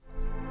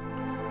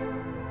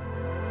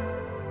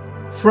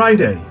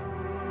Friday,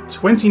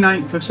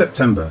 29th of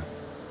September,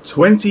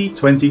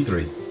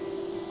 2023.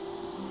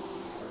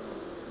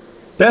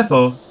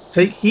 Therefore,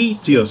 take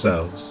heed to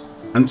yourselves,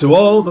 and to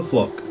all the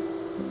flock,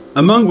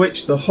 among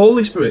which the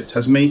Holy Spirit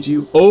has made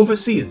you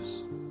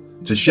overseers,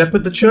 to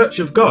shepherd the church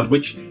of God,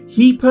 which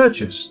he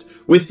purchased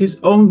with his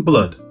own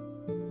blood.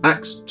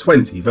 Acts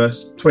 20,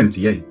 verse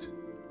 28.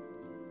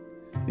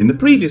 In the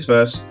previous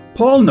verse,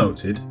 Paul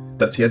noted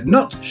that he had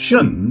not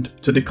shunned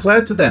to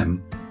declare to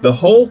them the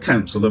whole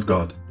counsel of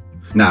God.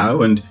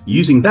 Now, and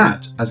using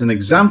that as an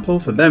example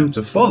for them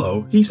to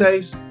follow, he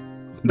says,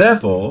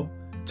 therefore,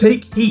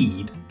 take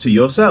heed to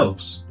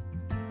yourselves.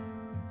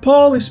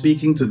 Paul is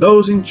speaking to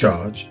those in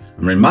charge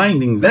and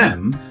reminding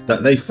them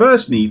that they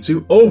first need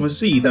to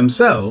oversee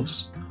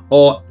themselves,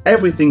 or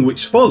everything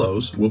which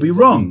follows will be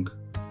wrong.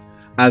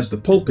 As the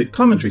Pulpit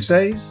Commentary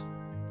says,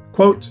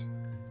 quote,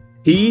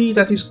 he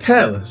that is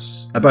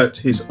careless about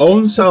his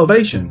own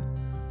salvation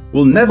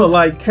will never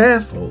lie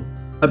careful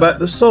about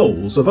the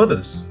souls of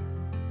others.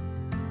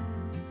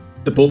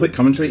 The Pulpit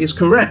Commentary is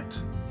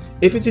correct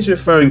if it is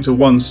referring to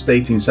one's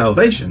state in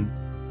salvation,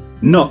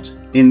 not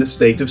in the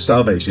state of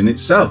salvation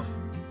itself.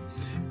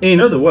 In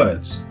other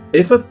words,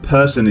 if a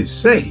person is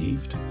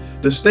saved,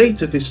 the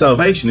state of his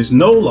salvation is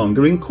no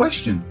longer in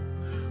question,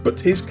 but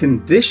his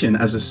condition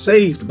as a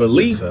saved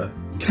believer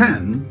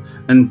can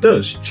and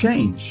does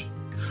change.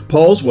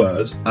 Paul's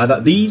words are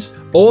that these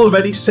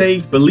already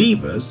saved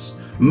believers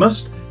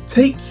must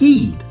take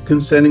heed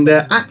concerning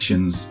their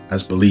actions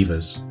as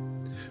believers.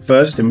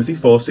 1 Timothy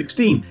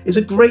 4:16 is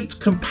a great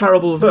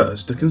comparable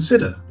verse to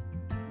consider.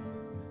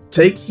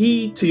 Take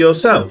heed to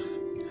yourself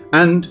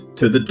and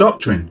to the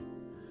doctrine.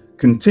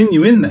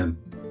 Continue in them,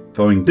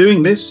 for in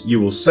doing this you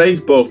will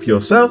save both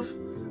yourself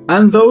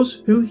and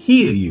those who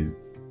hear you.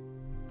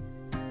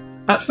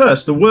 At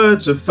first, the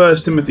words of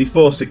 1 Timothy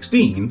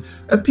 4:16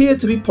 appear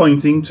to be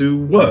pointing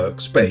to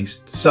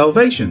works-based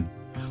salvation,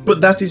 but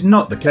that is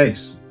not the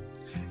case.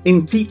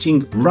 In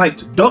teaching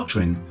right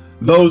doctrine,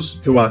 those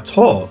who are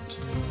taught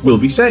will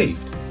be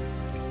saved,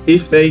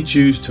 if they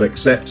choose to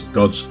accept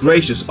God's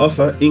gracious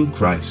offer in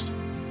Christ.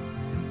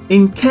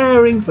 In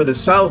caring for the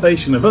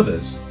salvation of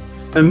others,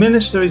 a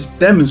minister is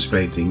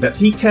demonstrating that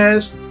he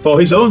cares for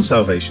his own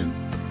salvation.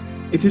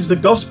 It is the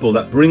gospel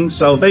that brings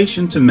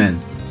salvation to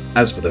men.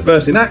 As for the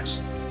verse in Acts,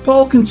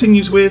 Paul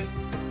continues with,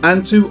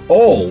 and to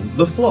all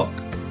the flock.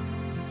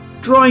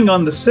 Drawing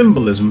on the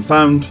symbolism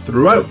found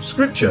throughout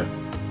Scripture,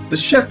 the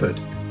shepherd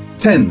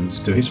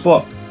tends to his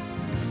flock.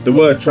 The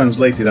word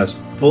translated as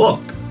flock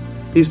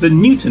is the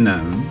neuter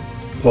noun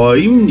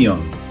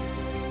poimnion.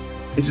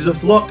 It is a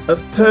flock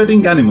of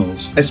herding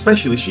animals,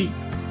 especially sheep.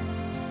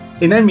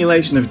 In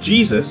emulation of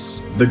Jesus,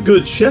 the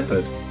Good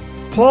Shepherd,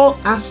 Paul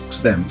asks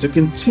them to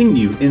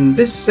continue in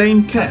this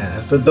same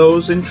care for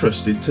those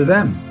entrusted to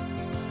them.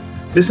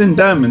 This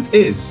endowment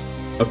is,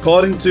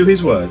 according to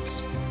his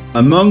words,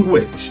 among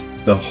which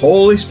the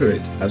Holy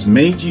Spirit has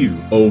made you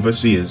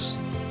overseers.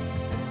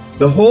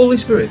 The Holy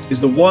Spirit is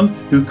the one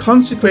who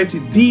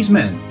consecrated these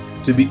men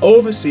to be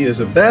overseers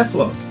of their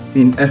flock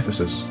in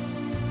Ephesus.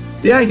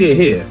 The idea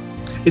here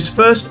is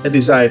first a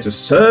desire to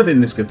serve in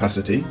this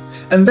capacity,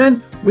 and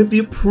then with the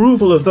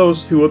approval of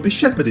those who will be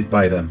shepherded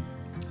by them.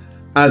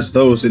 As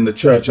those in the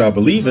church are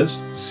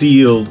believers,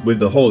 sealed with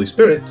the Holy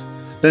Spirit,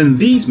 then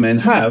these men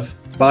have,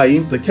 by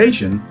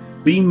implication,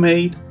 been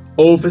made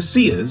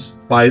overseers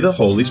by the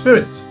Holy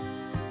Spirit.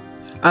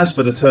 As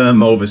for the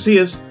term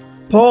overseers,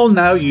 Paul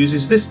now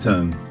uses this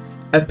term,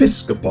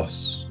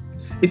 episkopos.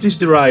 It is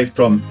derived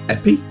from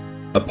epi,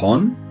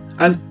 upon,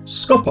 and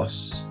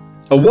skopos,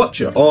 a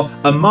watcher or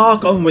a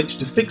mark on which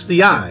to fix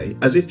the eye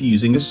as if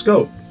using a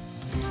scope.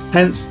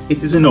 Hence,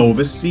 it is an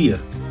overseer.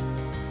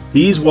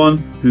 He is one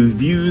who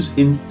views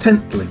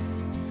intently.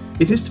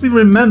 It is to be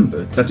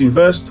remembered that in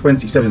verse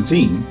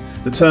 20:17,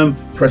 the term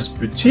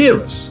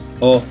presbuteros,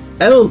 or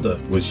elder,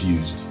 was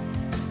used.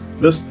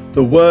 Thus,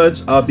 the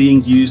words are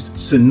being used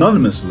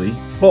synonymously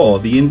for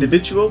the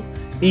individual,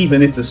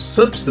 even if the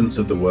substance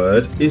of the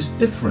word is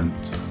different.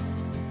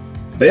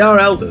 They are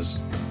elders,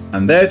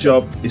 and their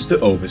job is to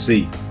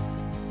oversee.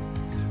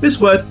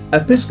 This word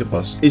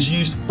episkopos is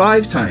used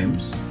 5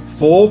 times,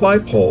 4 by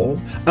Paul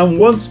and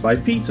once by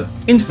Peter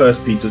in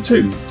 1 Peter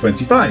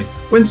 2:25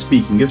 when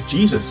speaking of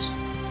Jesus.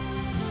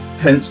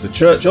 Hence, the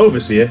church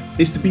overseer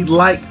is to be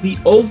like the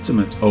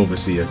ultimate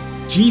overseer,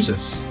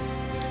 Jesus.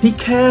 He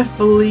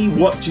carefully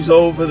watches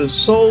over the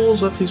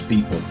souls of his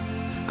people,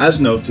 as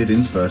noted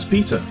in 1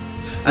 Peter,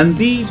 and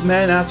these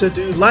men are to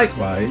do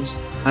likewise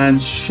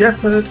and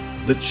shepherd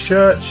the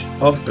church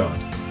of God.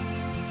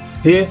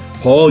 Here,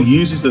 Paul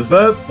uses the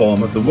verb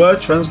form of the word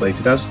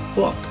translated as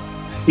flock.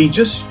 He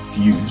just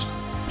used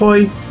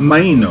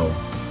poimainó.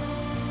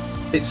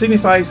 It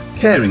signifies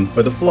caring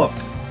for the flock,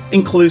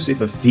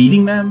 inclusive of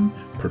feeding them,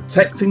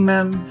 protecting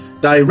them,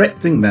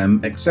 directing them,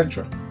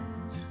 etc.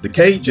 The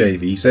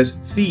KJV says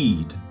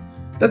feed.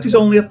 That is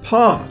only a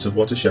part of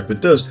what a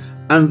shepherd does,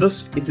 and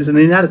thus it is an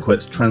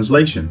inadequate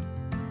translation.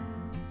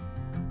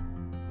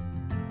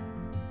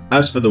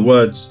 As for the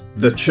words,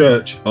 the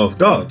church of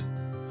God,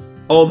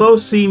 although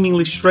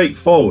seemingly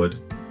straightforward,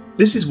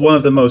 this is one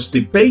of the most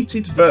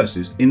debated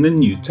verses in the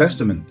New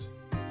Testament.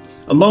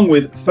 Along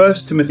with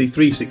 1 Timothy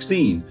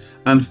 3:16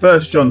 and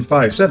 1 John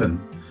 5:7,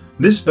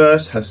 this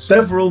verse has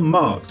several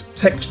marked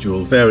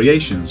textual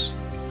variations.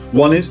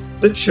 One is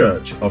the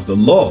church of the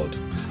Lord,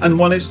 and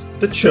one is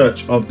the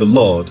church of the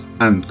Lord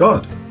and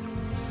God.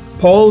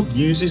 Paul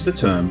uses the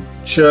term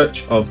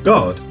church of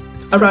God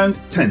around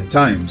 10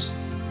 times,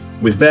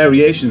 with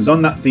variations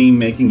on that theme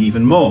making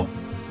even more,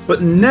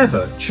 but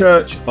never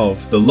church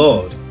of the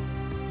Lord.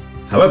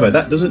 However,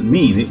 that doesn't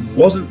mean it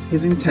wasn't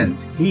his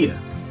intent here.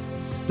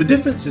 The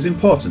difference is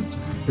important,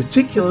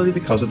 particularly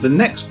because of the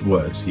next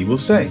words he will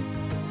say.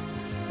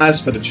 As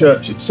for the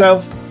church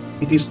itself,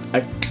 it is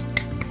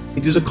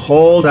a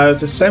called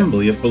out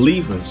assembly of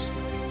believers.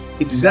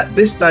 It is at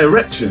the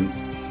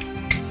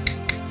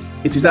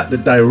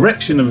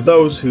direction of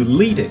those who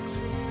lead it,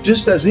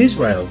 just as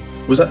Israel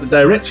was at the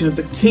direction of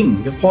the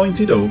king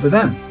appointed over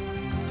them.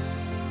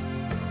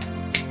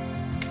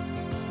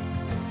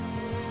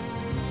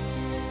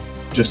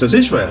 Just as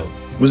Israel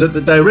was at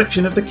the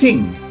direction of the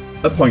king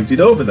appointed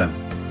over them.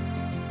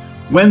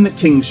 When the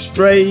king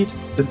strayed,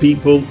 the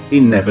people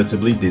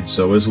inevitably did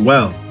so as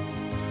well.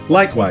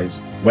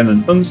 Likewise, when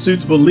an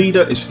unsuitable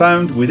leader is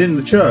found within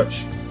the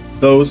church,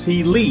 those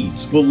he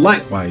leads will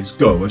likewise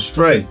go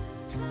astray.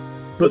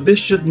 But this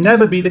should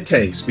never be the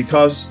case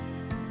because,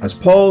 as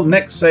Paul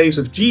next says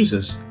of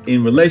Jesus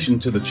in relation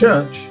to the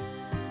church,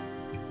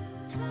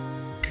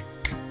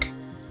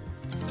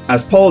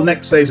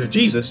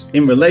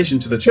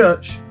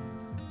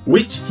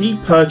 which he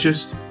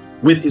purchased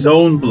with his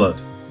own blood.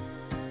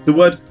 The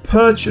word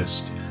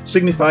purchased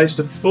signifies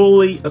to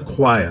fully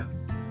acquire.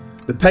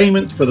 The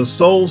payment for the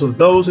souls of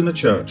those in the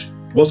church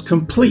was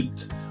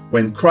complete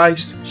when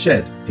Christ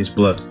shed his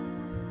blood.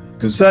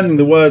 Concerning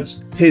the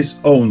words his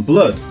own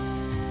blood,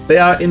 they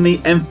are in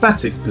the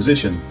emphatic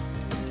position,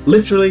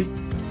 literally,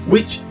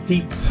 which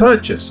he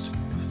purchased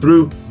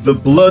through the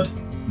blood,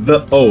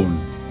 the own.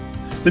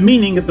 The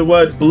meaning of the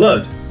word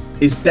blood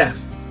is death.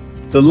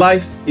 The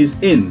life is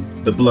in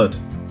the blood.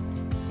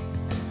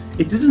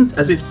 It isn't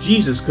as if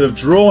Jesus could have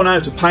drawn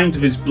out a pint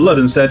of his blood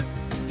and said,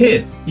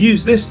 "Here,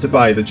 use this to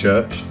buy the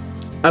church,"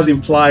 as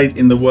implied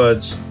in the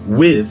words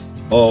with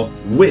or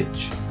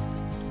which.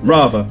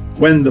 Rather,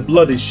 when the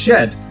blood is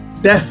shed,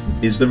 death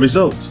is the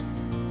result.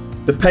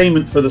 The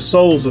payment for the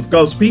souls of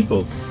God's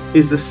people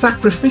is the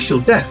sacrificial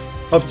death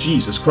of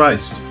Jesus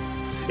Christ.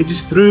 It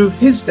is through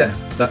his death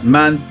that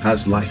man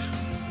has life.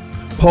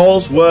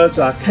 Paul's words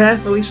are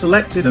carefully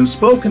selected and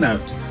spoken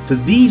out to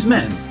these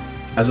men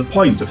as a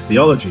point of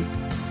theology.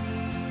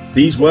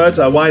 These words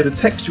are why the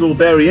textual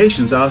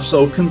variations are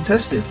so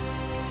contested.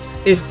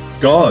 If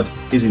God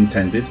is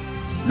intended,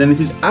 then it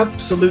is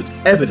absolute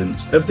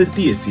evidence of the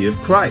deity of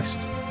Christ.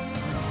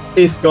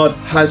 If God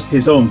has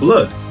his own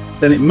blood,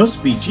 then it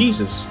must be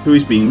Jesus who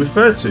is being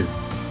referred to.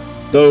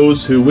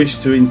 Those who wish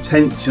to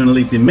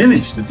intentionally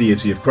diminish the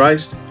deity of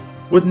Christ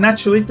would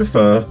naturally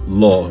prefer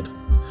Lord,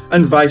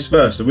 and vice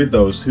versa with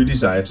those who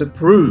desire to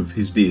prove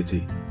his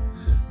deity.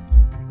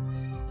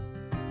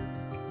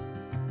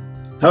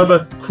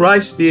 However,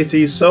 Christ's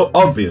deity is so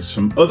obvious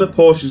from other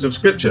portions of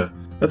Scripture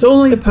that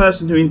only a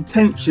person who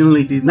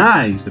intentionally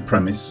denies the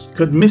premise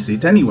could miss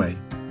it anyway.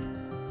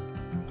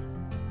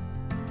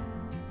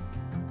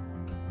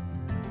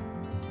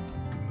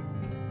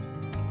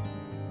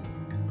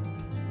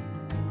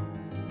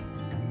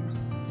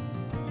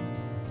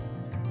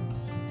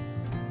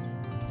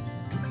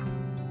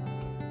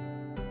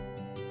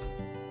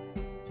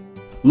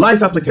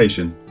 Life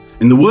application.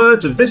 In the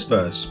words of this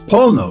verse,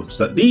 Paul notes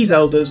that these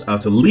elders are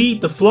to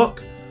lead the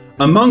flock,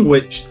 among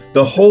which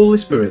the Holy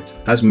Spirit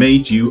has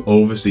made you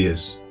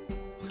overseers.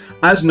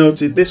 As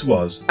noted, this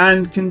was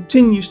and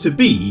continues to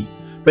be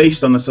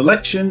based on a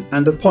selection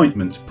and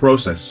appointment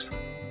process.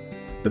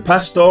 The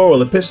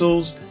pastoral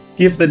epistles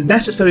give the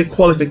necessary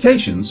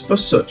qualifications for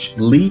such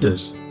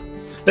leaders.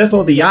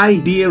 Therefore, the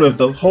idea of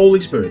the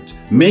Holy Spirit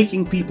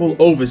making people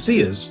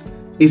overseers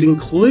is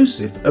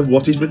inclusive of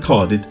what is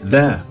recorded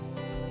there.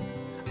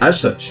 As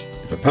such,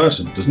 if a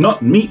person does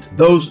not meet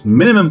those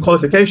minimum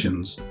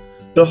qualifications,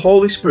 the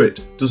Holy Spirit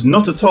does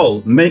not at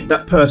all make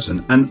that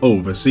person an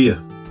overseer.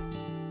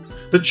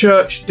 The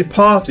church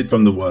departed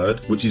from the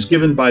word which is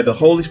given by the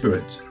Holy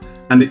Spirit,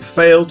 and it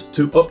failed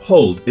to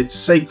uphold its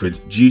sacred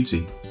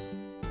duty.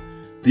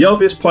 The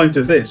obvious point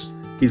of this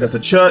is that a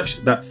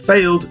church that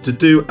failed to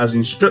do as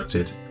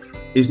instructed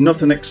is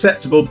not an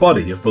acceptable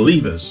body of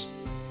believers.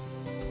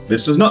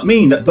 This does not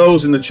mean that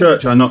those in the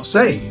church are not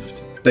saved.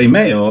 They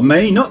may or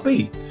may not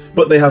be,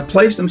 but they have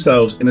placed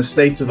themselves in a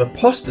state of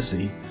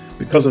apostasy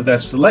because of their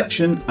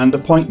selection and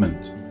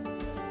appointment.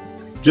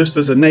 Just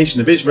as the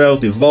nation of Israel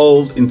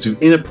devolved into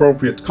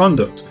inappropriate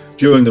conduct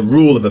during the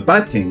rule of a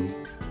bad king,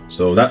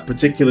 so that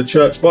particular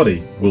church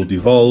body will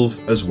devolve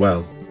as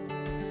well.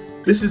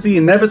 This is the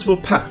inevitable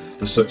path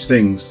for such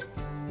things.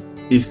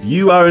 If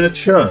you are in a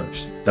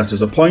church that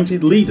has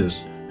appointed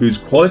leaders whose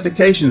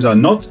qualifications are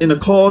not in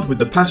accord with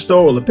the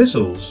pastoral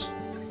epistles,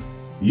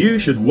 you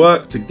should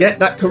work to get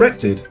that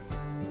corrected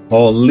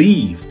or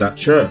leave that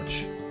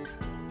church.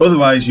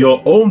 Otherwise,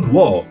 your own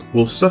walk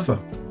will suffer.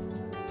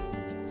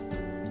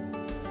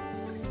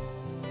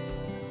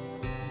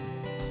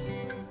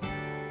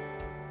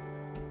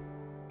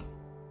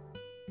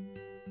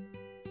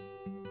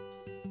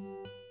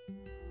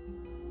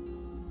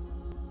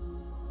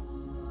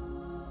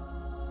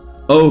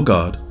 O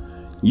God,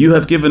 you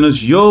have given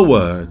us your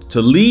word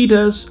to lead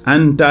us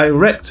and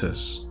direct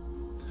us.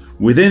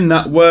 Within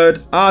that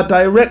word are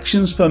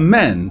directions for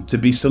men to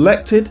be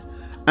selected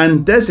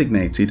and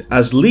designated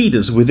as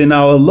leaders within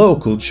our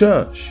local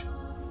church.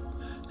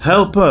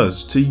 Help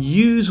us to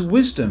use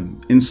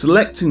wisdom in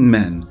selecting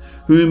men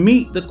who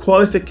meet the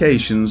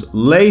qualifications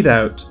laid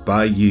out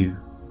by you.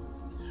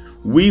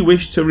 We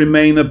wish to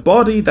remain a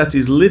body that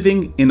is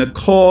living in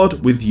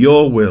accord with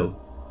your will.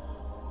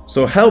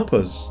 So help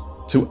us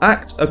to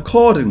act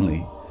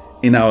accordingly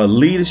in our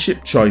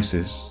leadership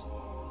choices.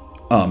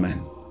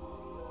 Amen.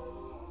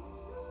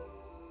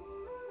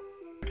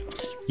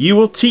 You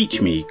will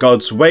teach me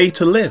God's way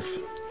to live.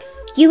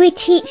 You will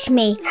teach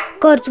me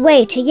God's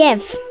way to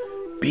live.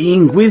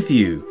 Being with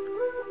you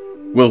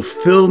will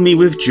fill me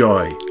with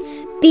joy.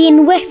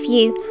 Being with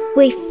you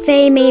will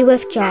fill me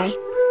with joy.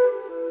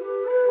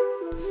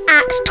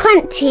 Acts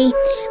 20,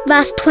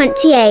 verse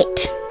 28.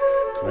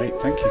 Great,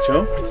 thank you,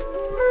 Joel.